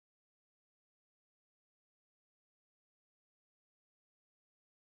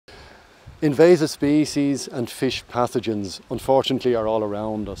Invasive species and fish pathogens, unfortunately, are all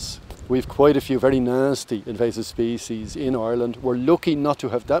around us. We've quite a few very nasty invasive species in Ireland. We're lucky not to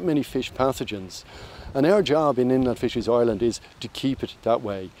have that many fish pathogens. And our job in Inland Fisheries Ireland is to keep it that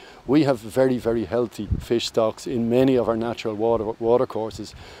way. We have very, very healthy fish stocks in many of our natural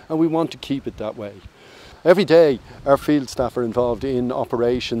watercourses, and we want to keep it that way. Every day, our field staff are involved in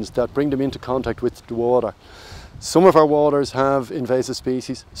operations that bring them into contact with the water. Some of our waters have invasive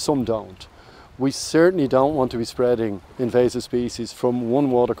species, some don't. We certainly don't want to be spreading invasive species from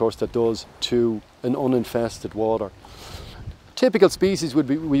one watercourse that does to an uninfested water. Typical species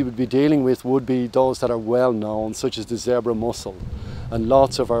we would be dealing with would be those that are well known, such as the zebra mussel. And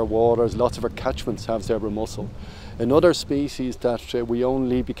lots of our waters, lots of our catchments have zebra mussel. Another species that we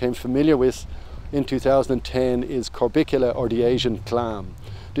only became familiar with in 2010 is Corbicula, or the Asian clam.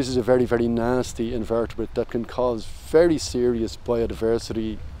 This is a very, very nasty invertebrate that can cause very serious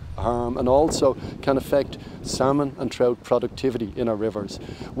biodiversity harm and also can affect salmon and trout productivity in our rivers.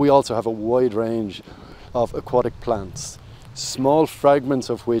 We also have a wide range of aquatic plants, small fragments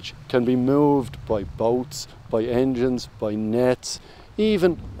of which can be moved by boats, by engines, by nets,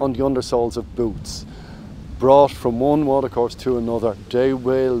 even on the undersoles of boots. Brought from one watercourse to another, they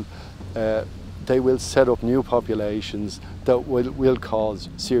will set up new populations that will cause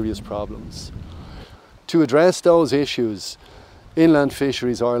serious problems. To address those issues, Inland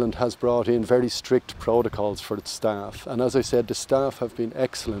Fisheries Ireland has brought in very strict protocols for its staff, and as I said, the staff have been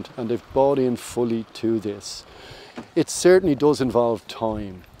excellent and they've bought in fully to this. It certainly does involve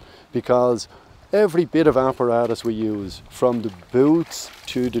time, because every bit of apparatus we use, from the boots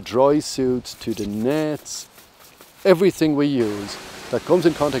to the dry suits to the nets, everything we use that comes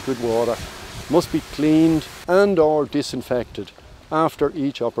in contact with water must be cleaned and or disinfected after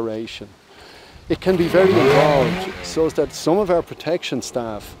each operation. It can be very involved, so that some of our protection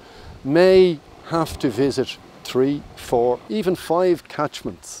staff may have to visit 3, 4, even 5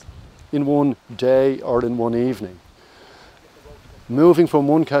 catchments in one day or in one evening, moving from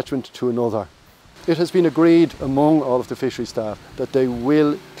one catchment to another. It has been agreed among all of the fishery staff that they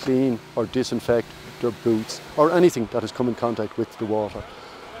will clean or disinfect their boots or anything that has come in contact with the water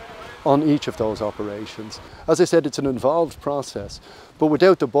on each of those operations. As I said, it's an involved process, but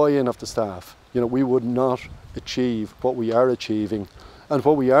without the buy-in of the staff, we would not achieve what we are achieving. And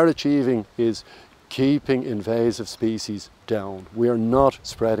what we are achieving is keeping invasive species down. We are not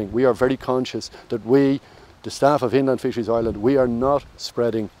spreading. We are very conscious that we, the staff of Inland Fisheries Ireland, we are not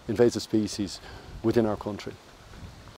spreading invasive species within our country.